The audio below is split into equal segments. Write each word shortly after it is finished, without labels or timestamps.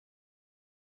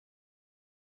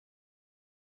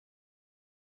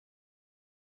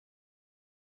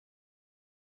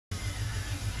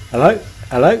Hello?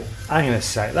 Hello? Hang on a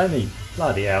sec,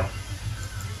 bloody hell.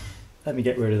 Let me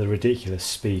get rid of the ridiculous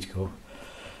speed call.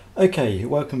 Okay,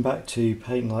 welcome back to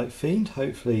Paint Like Fiend,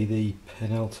 hopefully the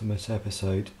penultimate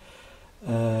episode.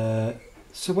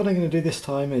 So what I'm going to do this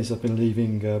time is I've been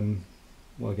leaving,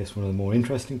 well, I guess one of the more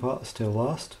interesting parts till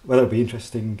last. Whether it'll be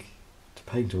interesting to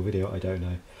paint or video, I don't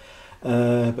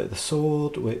know. But the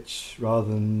sword, which rather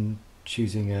than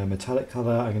choosing a metallic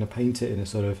colour, I'm going to paint it in a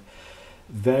sort of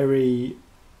very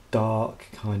dark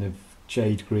kind of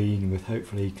jade green with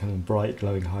hopefully kind of bright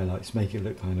glowing highlights, make it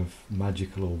look kind of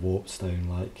magical or warp stone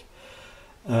like.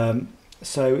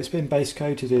 So it's been base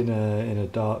coated in a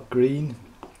dark green.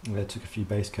 I took a few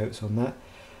base coats on that.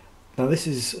 Now this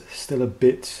is still a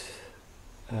bit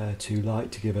too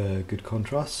light to give a good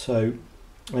contrast, so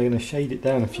I'm going to shade it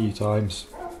down a few times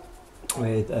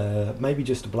with maybe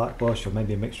just a black wash or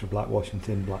maybe a mixture of black wash and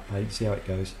thin black paint, see how it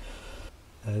goes.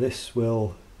 This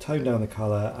will tone down the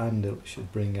colour and it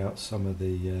should bring out some of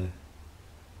the,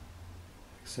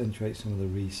 accentuate some of the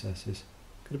recesses.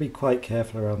 Got to be quite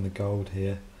careful around the gold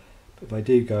here, but if I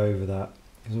do go over that,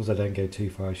 as long as I don't go too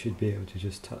far, I should be able to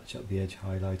just touch up the edge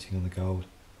highlighting on the gold,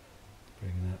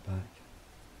 bring that back.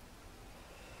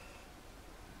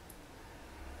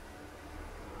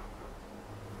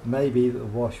 Maybe the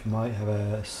wash might have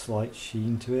a slight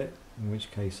sheen to it, in which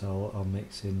case I'll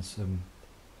mix in some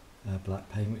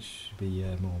black paint, which should be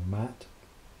more matte.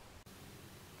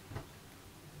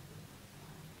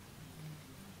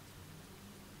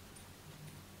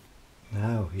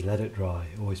 Now we let it dry,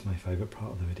 always my favourite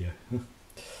part of the video.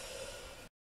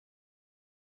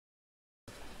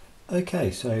 Okay,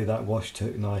 so that wash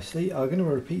took nicely. I'm going to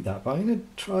repeat that, but I'm going to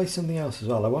try something else as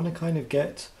well. I want to kind of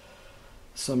get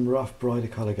some rough brighter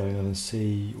colour going on and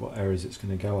see what areas it's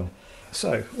going to go on.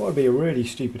 So what would be a really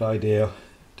stupid idea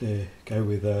to go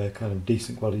with a kind of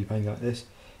decent quality paint like this?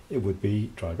 It would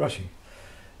be dry brushing,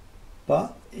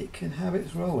 but it can have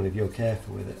its role if you're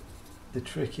careful with it. The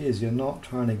trick is you're not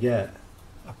trying to get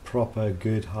a proper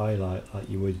good highlight like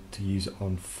you would to use it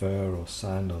on fur or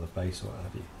sand or the base or what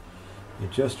have you.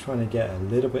 You're just trying to get a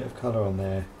little bit of colour on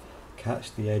there,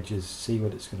 catch the edges, see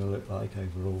what it's going to look like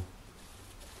overall.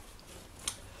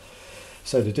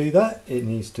 So to do that, it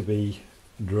needs to be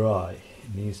dry.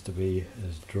 It needs to be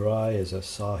as dry as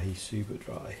Asahi Super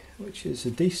Dry, which is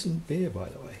a decent beer, by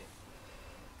the way.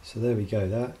 So there we go,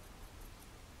 that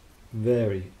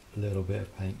very little bit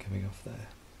of paint coming off there.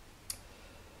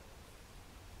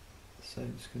 So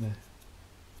I'm just going to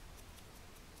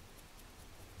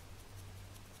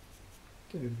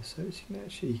go over the so you can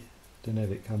actually, don't know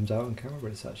if it comes out on camera,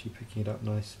 but it's actually picking it up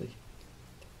nicely.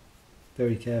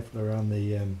 Very careful around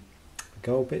the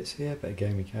gold bits here, but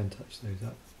again we can touch those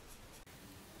up.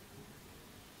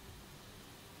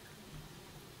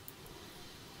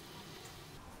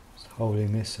 Just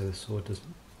holding this so the sword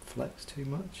doesn't flex too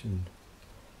much and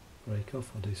break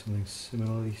off. I'll do something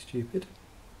similarly stupid.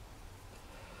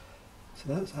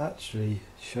 So that's actually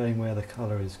showing where the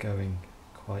colour is going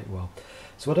quite well.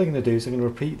 So what I'm going to do is I'm going to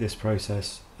repeat this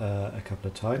process a couple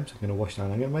of times. I'm going to wash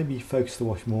down. I'm going to maybe focus the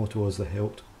wash more towards the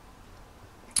hilt.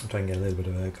 I'll try and get a little bit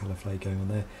of a colour flake going on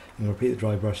there. I'm going to repeat the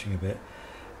dry brushing a bit,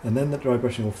 and then the dry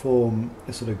brushing will form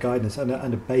a sort of guidance and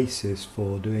a basis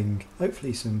for doing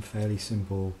hopefully some fairly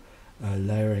simple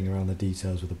layering around the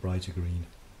details with a brighter green.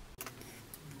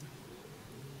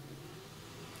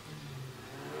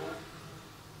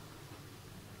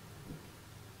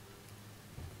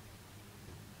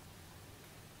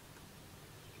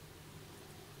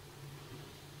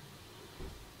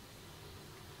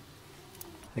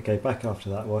 Okay, back after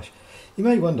that wash. You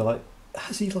may wonder, like,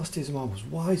 has he lost his marbles?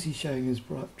 Why is he showing his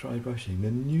dry brushing? The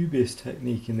newbiest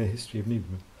technique in the history of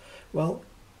noobdom. Well,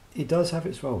 it does have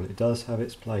its role, it does have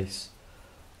its place,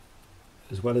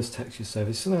 as well as texture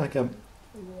surface. Something like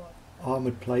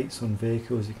armoured plates on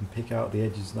vehicles, you can pick out the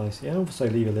edges nicely, and also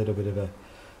leave a little bit of a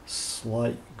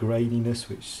slight graininess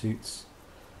which suits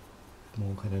a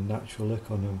more kind of natural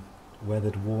look on a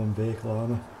weathered, worn vehicle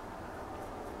armour.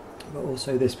 But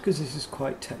also this, because this is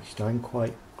quite textured and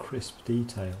quite crisp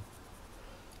detail.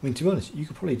 I mean, to be honest, you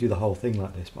could probably do the whole thing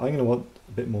like this, but I'm going to want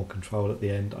a bit more control at the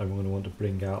end. I'm going to want to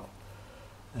bring out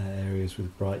areas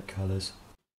with bright colours.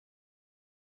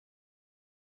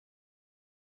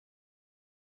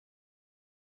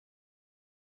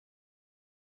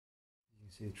 You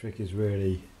can see the trick is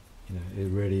really, it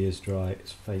really is dry.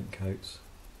 It's faint coats.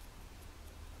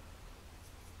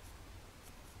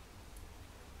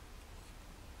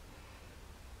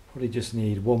 Probably just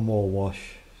need one more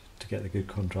wash to get the good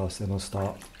contrast, then I'll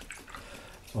start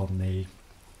on the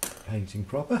painting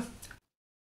proper.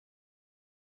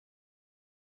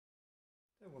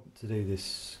 to do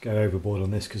this, go overboard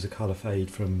on this, because the colour fade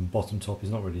from bottom top is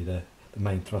not really the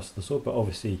main thrust of the sword, but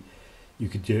obviously you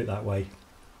could do it that way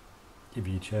if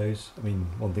you chose. I mean,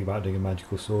 one thing about doing a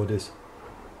magical sword is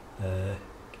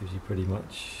gives you pretty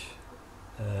much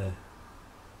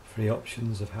free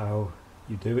options of how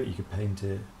you do it. You could paint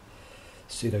it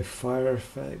pseudo fire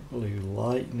effect, blue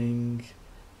lightning,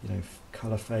 you know,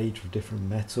 colour fade for different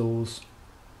metals.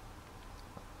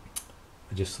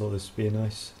 I just thought this would be a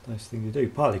nice thing to do,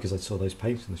 partly because I saw those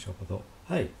paints in the shop. I thought,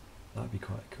 hey, that'd be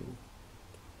quite cool.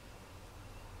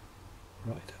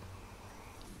 Right.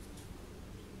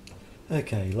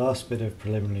 Okay, last bit of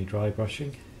preliminary dry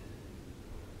brushing.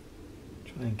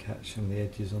 Try and catch some of the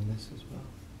edges on this as well.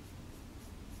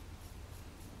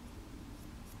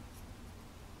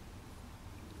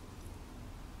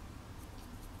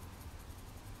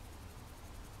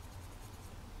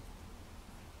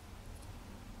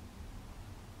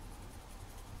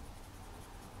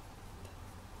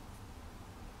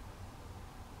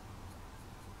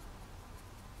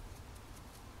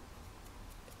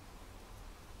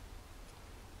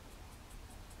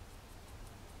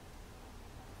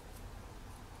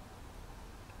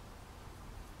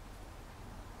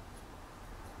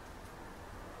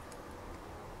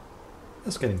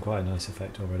 That's getting quite a nice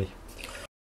effect already.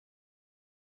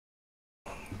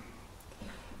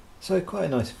 So quite a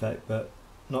nice effect, but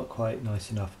not quite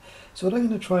nice enough. So what I'm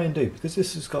going to try and do, because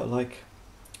this has got like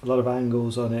a lot of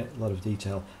angles on it, a lot of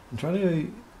detail, I'm trying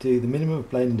to do the minimum of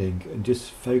blending and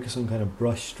just focus on kind of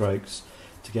brush strokes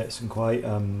to get some quite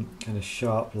kind of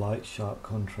sharp light, sharp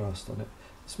contrast on it.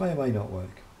 This may or may not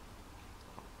work.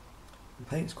 The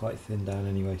paint's quite thin down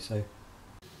anyway, so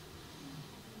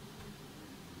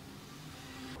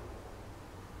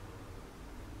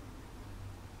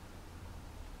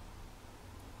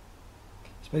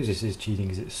I suppose this is cheating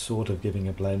because it's sort of giving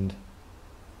a blend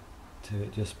to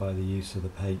it just by the use of the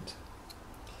paint.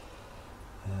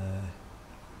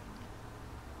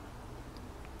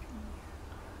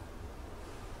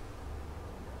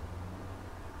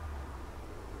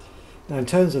 Now in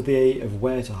terms of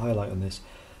where to highlight on this,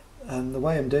 the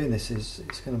way I'm doing this is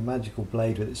it's kind of magical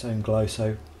blade with its own glow,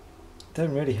 so I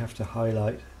don't really have to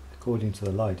highlight according to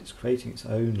the light, it's creating its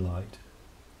own light.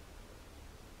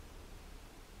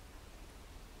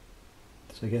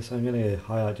 So I guess I'm going to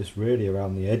highlight just really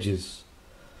around the edges.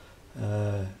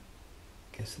 I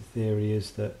guess the theory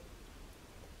is that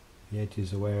the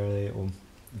edges are where they, or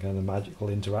kind of the magic will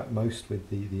interact most with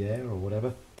the air or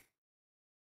whatever.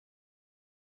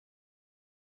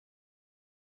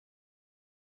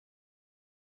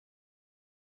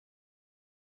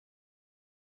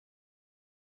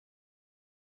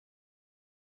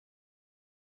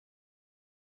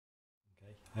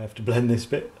 Okay, I have to blend this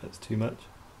bit, that's too much.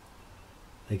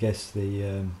 I guess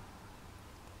the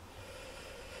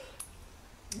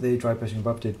dry brushing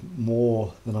above did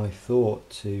more than I thought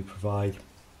to provide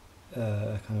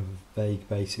a kind of vague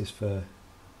basis for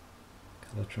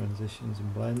colour transitions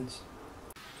and blends.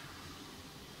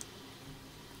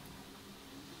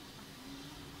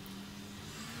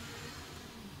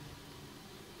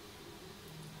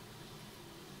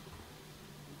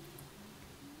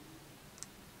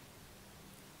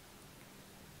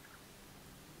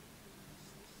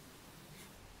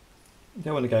 You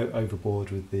don't want to go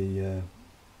overboard with the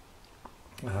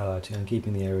highlighting. I'm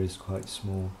keeping the areas quite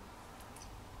small.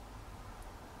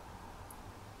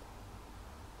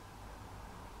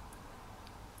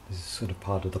 This is sort of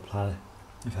part of the plan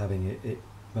of having it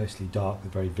mostly dark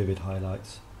with very vivid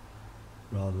highlights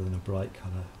rather than a bright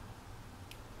colour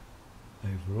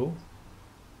overall.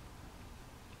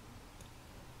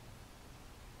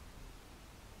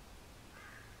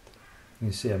 You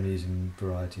can see I'm using a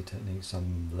variety of techniques,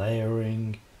 some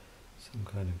layering, some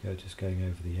kind of just going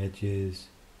over the edges,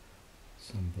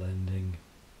 some blending,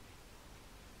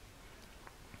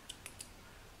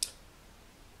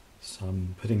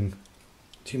 some putting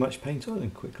too much paint on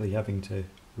and quickly having to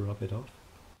rub it off.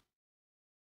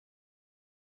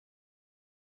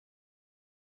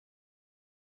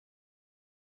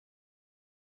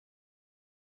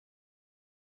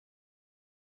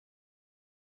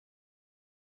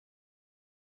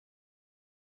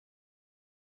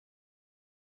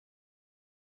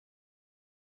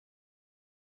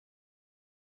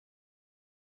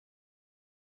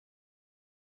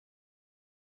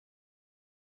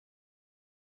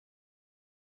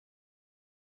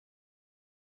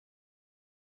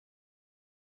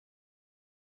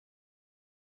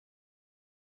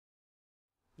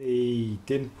 The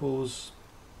dimples,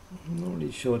 I'm not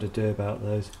really sure what to do about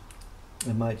those.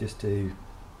 I might just do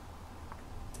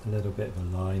a little bit of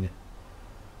a line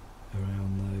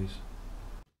around those.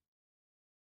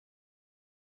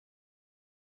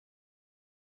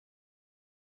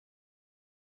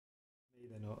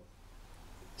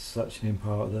 such an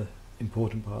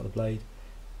important part of the blade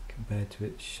compared to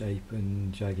its shape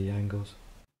and jaggy angles.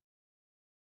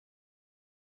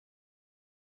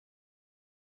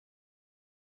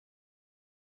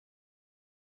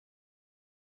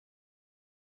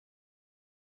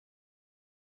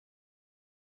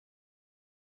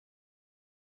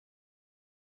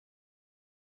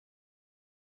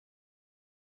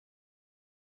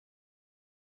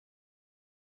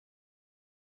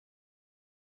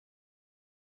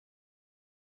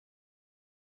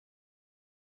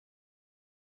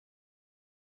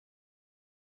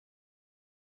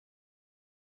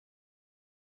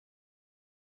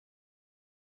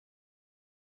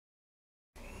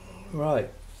 Right,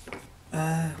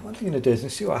 what I'm going to do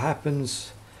is see what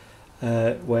happens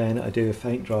when I do a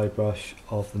faint dry brush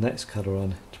of the next colour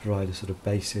on to provide a sort of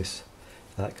basis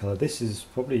for that colour. This is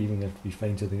probably even going to be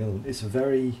fainter than the other one. It's a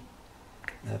very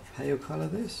pale colour,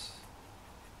 this.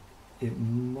 It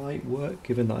might work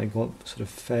given that I want sort of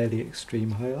fairly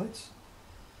extreme highlights.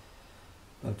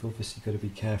 I've obviously got to be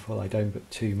careful I don't put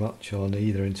too much on,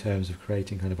 either in terms of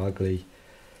creating kind of ugly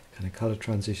kind of colour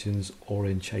transitions or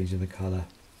in changing the colour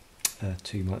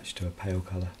too much to a pale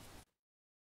colour.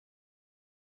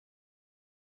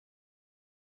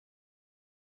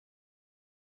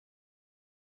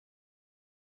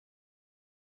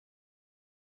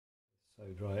 So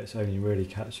dry it's only really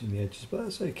catching the edges, but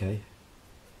that's okay.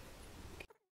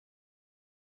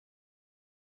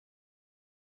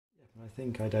 I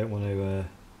think I don't want to, I'm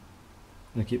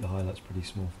going to keep the highlights pretty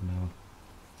small from now on.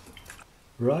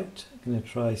 Right, I'm going to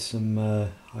try some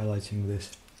highlighting with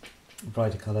this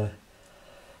brighter colour.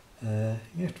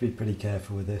 You have to be pretty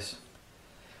careful with this.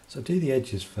 So do the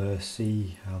edges first,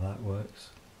 see how that works.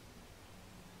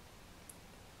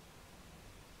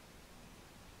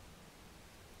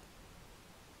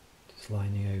 Just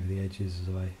lining over the edges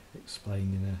as I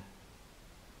explained in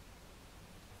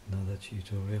another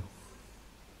tutorial.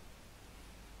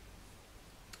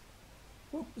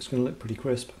 Well, it's going to look pretty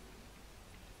crisp.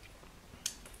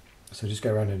 So just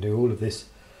go around and do all of this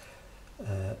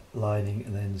lining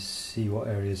and then see what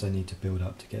areas I need to build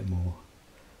up to get more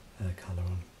colour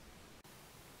on.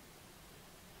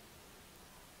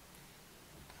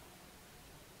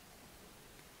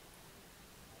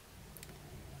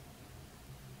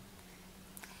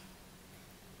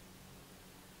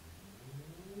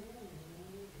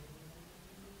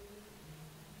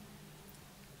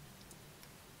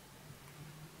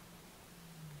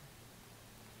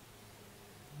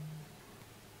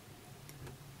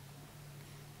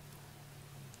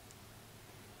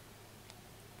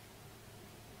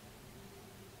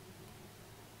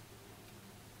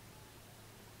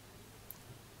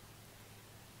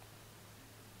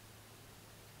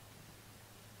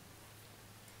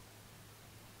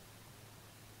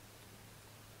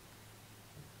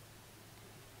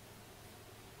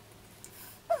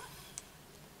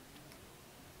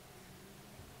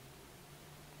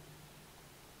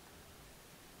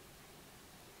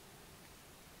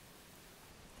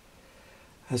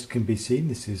 As can be seen,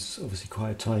 this is obviously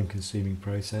quite a time-consuming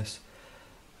process,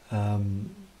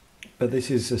 but this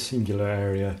is a singular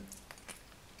area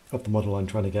of the model I'm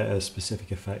trying to get a specific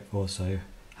effect for, so I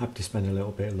have to spend a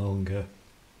little bit longer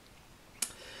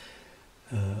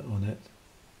on it.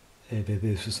 If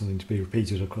this was something to be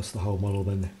repeated across the whole model,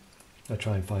 then I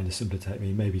try and find a simpler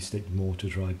technique, maybe stick more to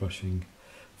dry brushing,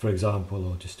 for example,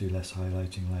 or just do less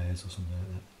highlighting layers or something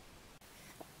like that.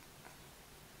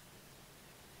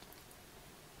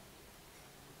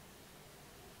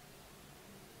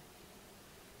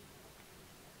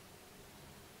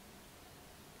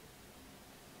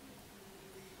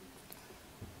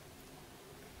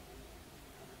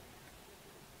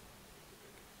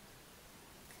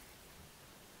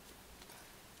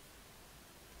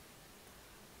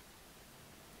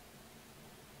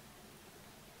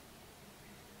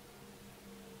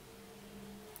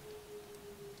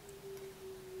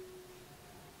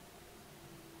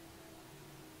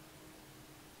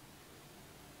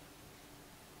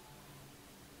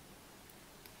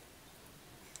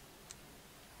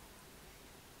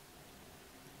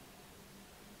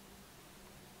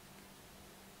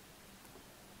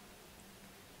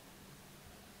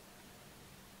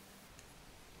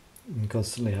 I'm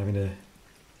constantly having to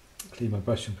clean my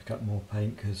brush and pick up more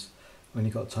paint because I've only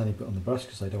got a tiny bit on the brush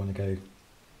because I don't want to go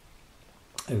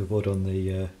overboard on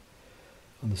the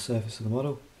surface of the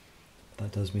model.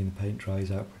 That does mean the paint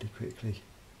dries out pretty quickly.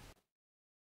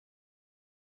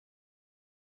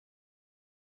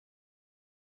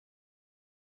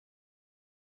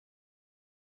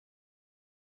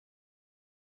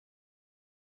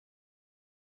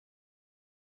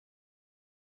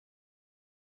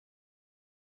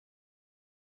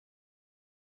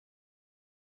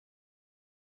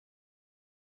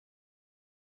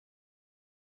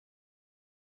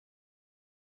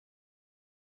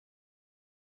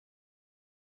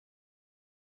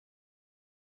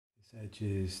 This edge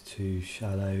is too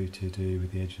shallow to do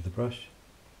with the edge of the brush,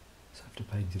 so I have to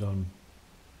paint it on.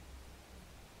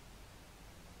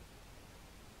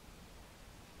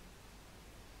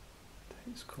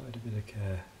 Takes quite a bit of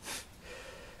care.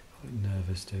 Quite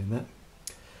nervous doing that.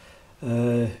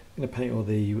 I'm going to paint all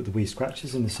the wee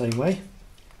scratches in the same way.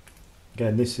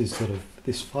 Again, this is sort of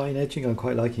this fine edging. I'm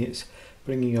quite liking it. It's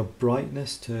bringing a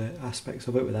brightness to aspects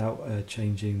of it without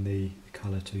changing the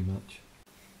colour too much.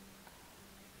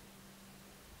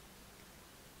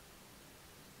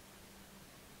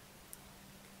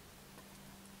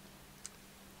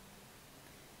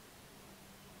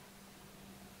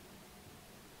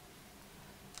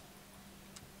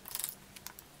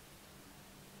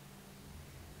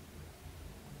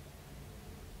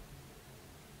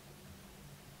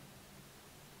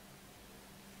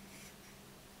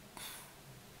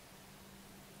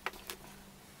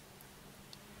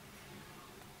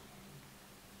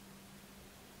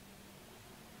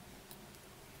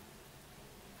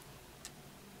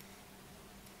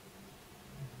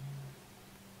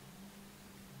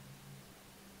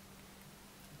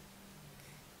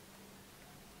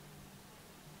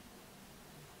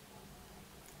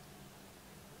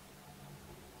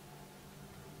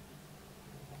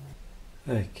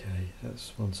 Okay,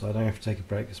 that's one side. I have to take a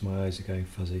break because my eyes are going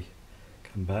fuzzy.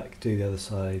 Come back, do the other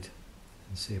side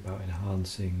and see about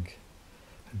enhancing.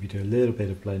 Maybe do a little bit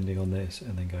of blending on this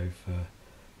and then go for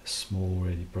a small,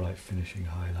 really bright finishing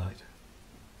highlight.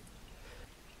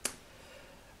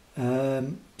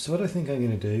 So what I think I'm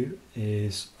going to do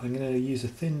is I'm going to use a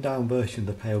thinned down version of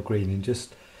the pale green and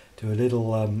just do a little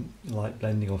light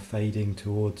blending or fading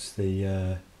towards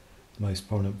the most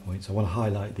prominent points. I want to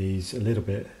highlight these a little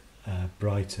bit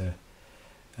brighter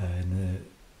in the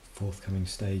forthcoming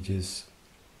stages,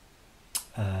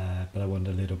 but I want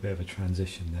a little bit of a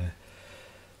transition there.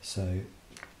 So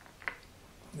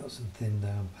I've got some thin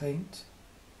down paint.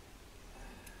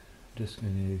 I'm just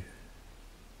going to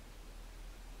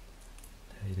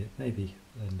it, maybe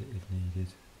blend it if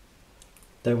needed.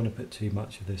 Don't want to put too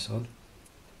much of this on.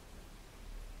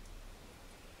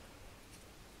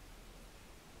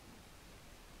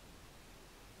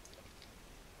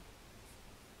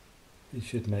 This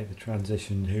should make the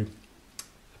transition to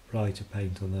brighter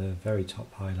paint on the very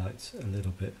top highlights a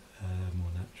little bit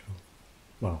more natural.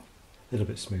 Well, a little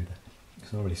bit smoother.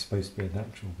 It's not really supposed to be a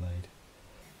natural blade.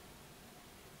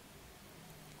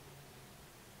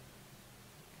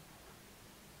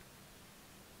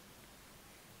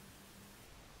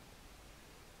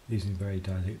 Using very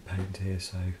dilute paint here,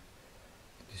 so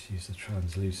just use the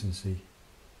translucency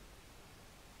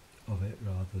of it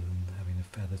rather than having to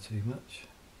feather too much.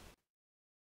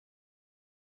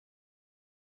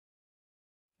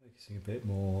 Focusing a bit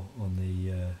more on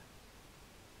the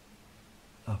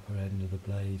upper end of the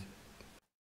blade.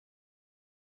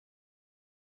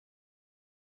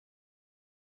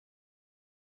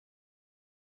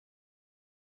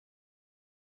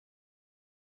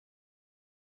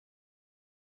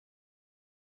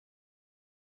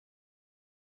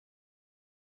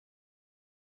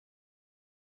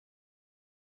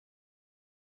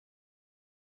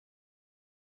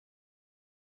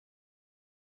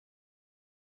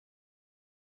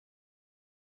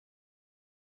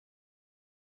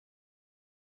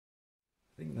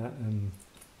 I think that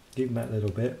even that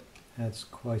little bit adds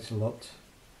quite a lot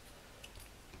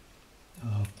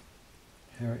of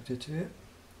character to it.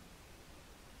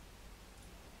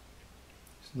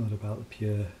 It's not about the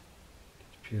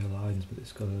pure lines, but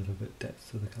it's got a little bit depth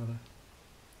to the colour.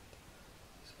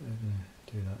 So I'm going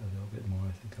to do that a little bit more.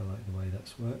 I think I like the way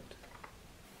that's worked.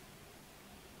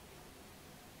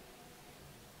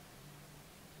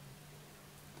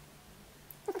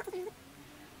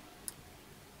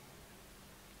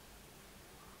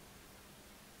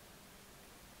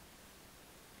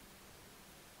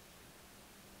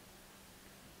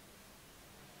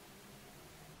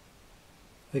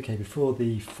 Okay, before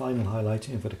the final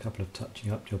highlighting, I've got a couple of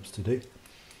touching up jobs to do.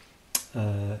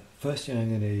 Firstly, I'm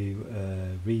going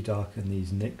to re-darken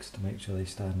these nicks to make sure they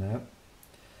stand out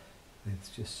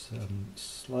with just some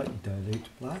slightly dilute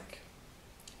black.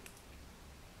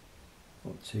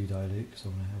 Not too dilute because I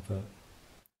want to have a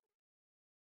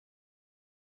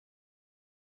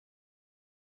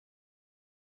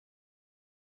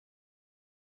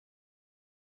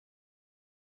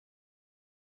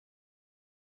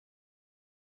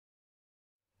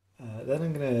then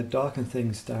I'm going to darken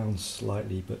things down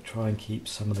slightly but try and keep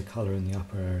some of the colour in the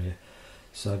upper area.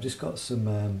 So I've just got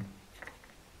some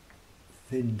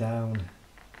thin down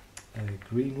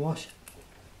green wash,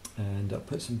 and I'll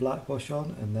put some black wash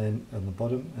on and then on the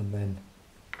bottom, and then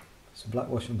some black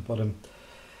wash on the bottom,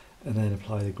 and then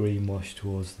apply the green wash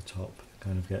towards the top,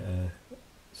 kind of get a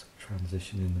sort of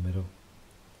transition in the middle.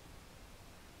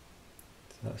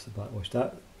 So that's the black wash.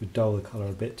 That would dull the colour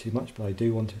a bit too much, but I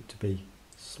do want it to be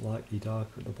slightly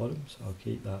darker at the bottom, so I'll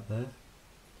keep that there.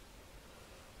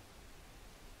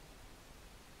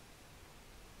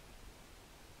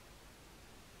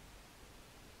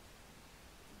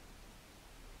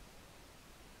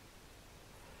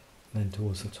 And then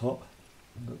towards the top,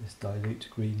 I've got this dilute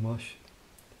green wash.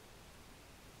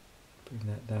 Bring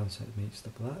that down so it meets the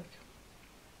black.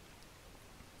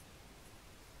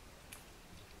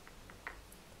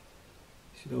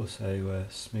 Should also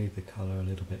smooth the colour a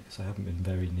little bit because I haven't been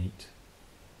very neat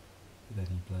with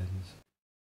any blends.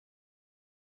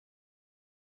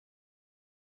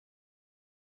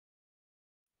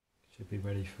 Should be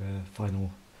ready for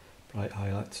final bright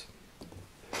highlights.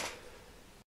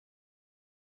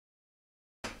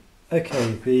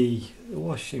 Okay, the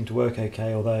wash seemed to work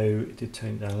okay, although it did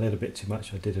tone it down a little bit too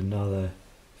much. I did another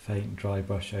faint dry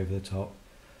brush over the top.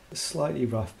 It's slightly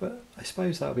rough, but I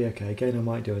suppose that'll be okay. Again, I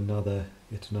might do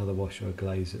yet another wash or a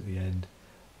glaze at the end.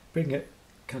 Bring it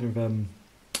kind of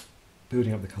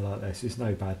building up the colour like this is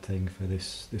no bad thing for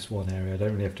this one area. I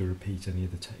don't really have to repeat any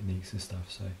of the techniques and stuff,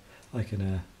 so I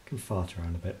can fart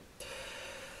around a bit.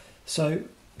 So I'm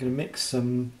going to mix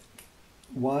some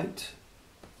white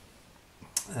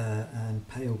and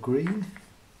pale green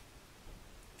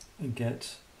and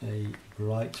get a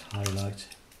bright highlight,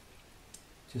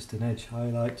 just an edge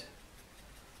highlight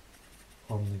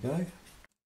on the go.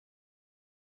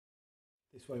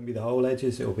 This won't be the whole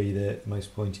edges, it will be the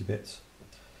most pointy bits.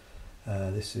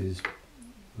 This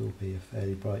will be a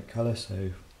fairly bright colour, so I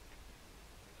want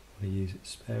to use it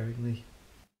sparingly.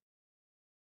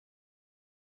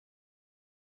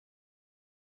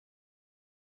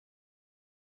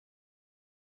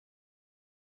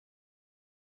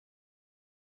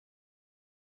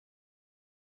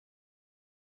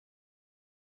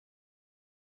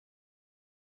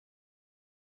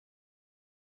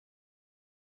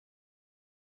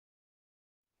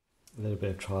 A little bit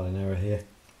of trial and error here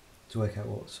to work out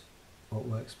what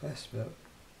works best, but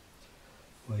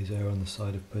always err on the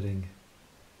side of putting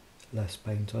less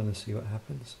paint on and see what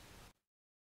happens.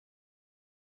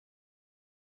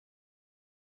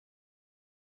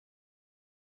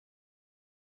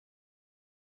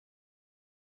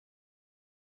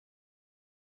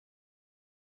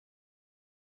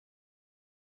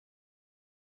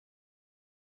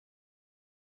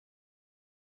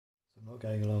 So I'm not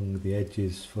going along the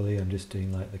edges fully, I'm just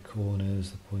doing like the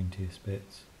corners, the pointiest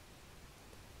bits.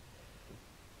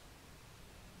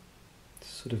 It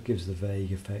sort of gives the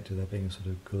vague effect of there being a sort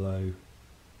of glow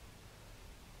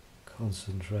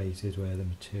concentrated where the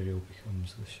material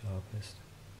becomes the sharpest.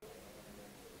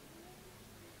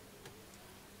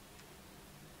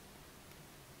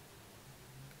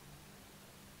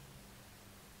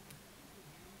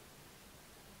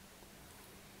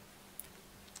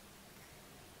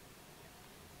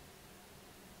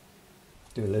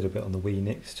 Do a little bit on the wee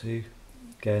nicks too,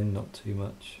 again not too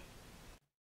much.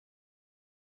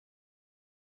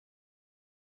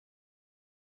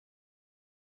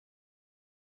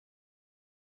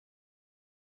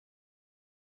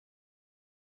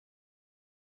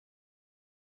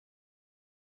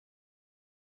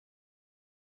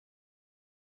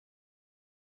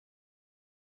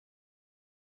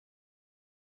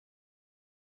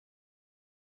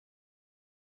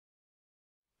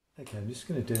 Okay, I'm just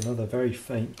going to do another very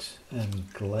faint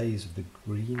glaze of the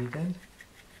green again.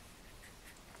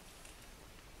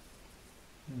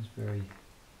 It's very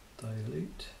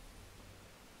dilute.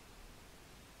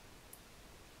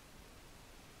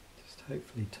 Just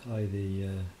hopefully tie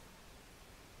the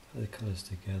colours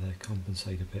together,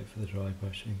 compensate a bit for the dry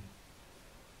brushing.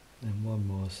 And then one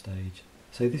more stage.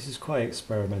 So this is quite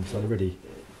experimental. I really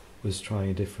was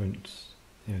trying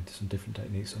some different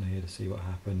techniques on here to see what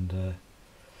happened.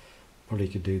 Probably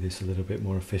could do this a little bit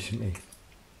more efficiently.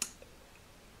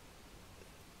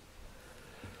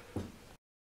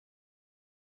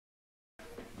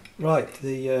 Right,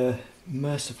 the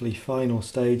mercifully final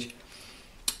stage.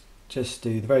 Just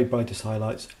do the very brightest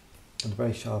highlights and the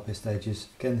very sharpest edges.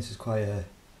 Again, this is quite a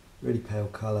really pale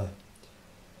colour,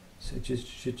 so it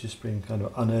should just bring kind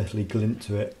of unearthly glint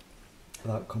to it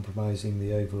without compromising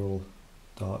the overall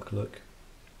dark look.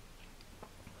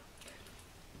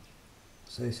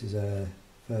 So this is a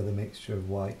further mixture of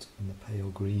white and the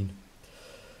pale green.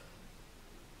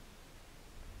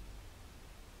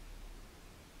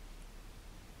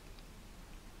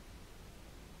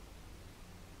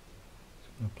 So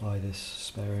I'm going to apply this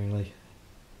sparingly,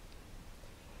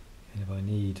 and if I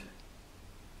need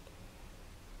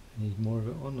Need more of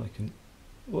it on, I can...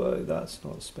 Whoa, that's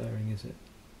not sparing, is it?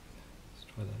 Let's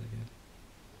try that again.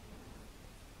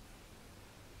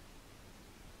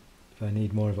 If I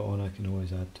need more of it on, I can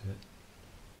always add to it.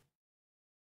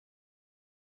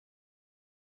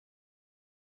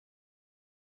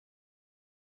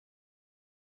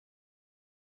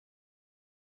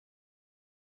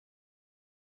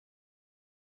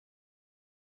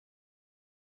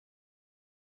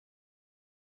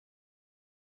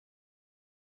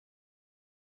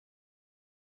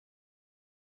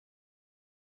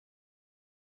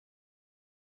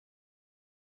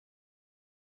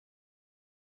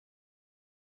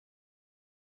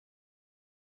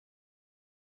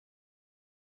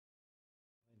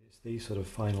 It's these sort of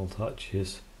final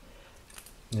touches,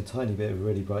 a tiny bit of a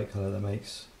really bright colour that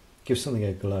gives something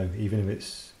a glow, even if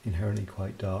it's inherently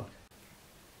quite dark.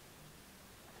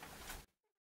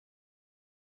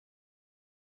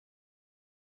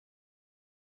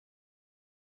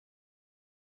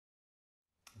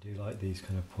 I do like these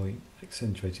kind of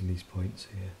accentuating these points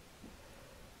here.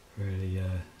 Really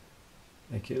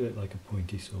make it look like a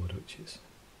pointy sword, which is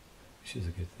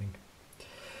a good thing.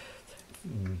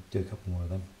 Do a couple more of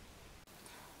them.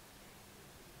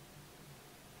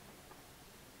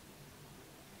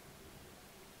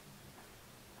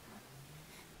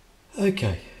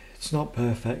 Okay, it's not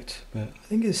perfect, but I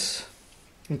think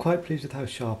I'm quite pleased with how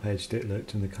sharp-edged it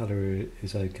looked, and the colour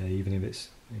is okay, even if it's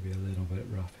maybe a little bit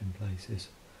rough in places.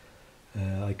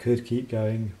 I could keep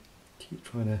going, keep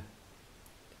trying to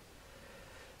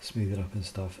smooth it up and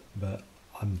stuff, but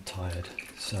I'm tired.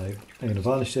 So I'm going to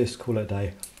varnish this, call it a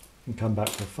day, and come back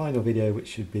for a final video, which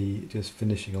should be just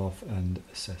finishing off and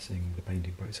assessing the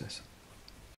painting process.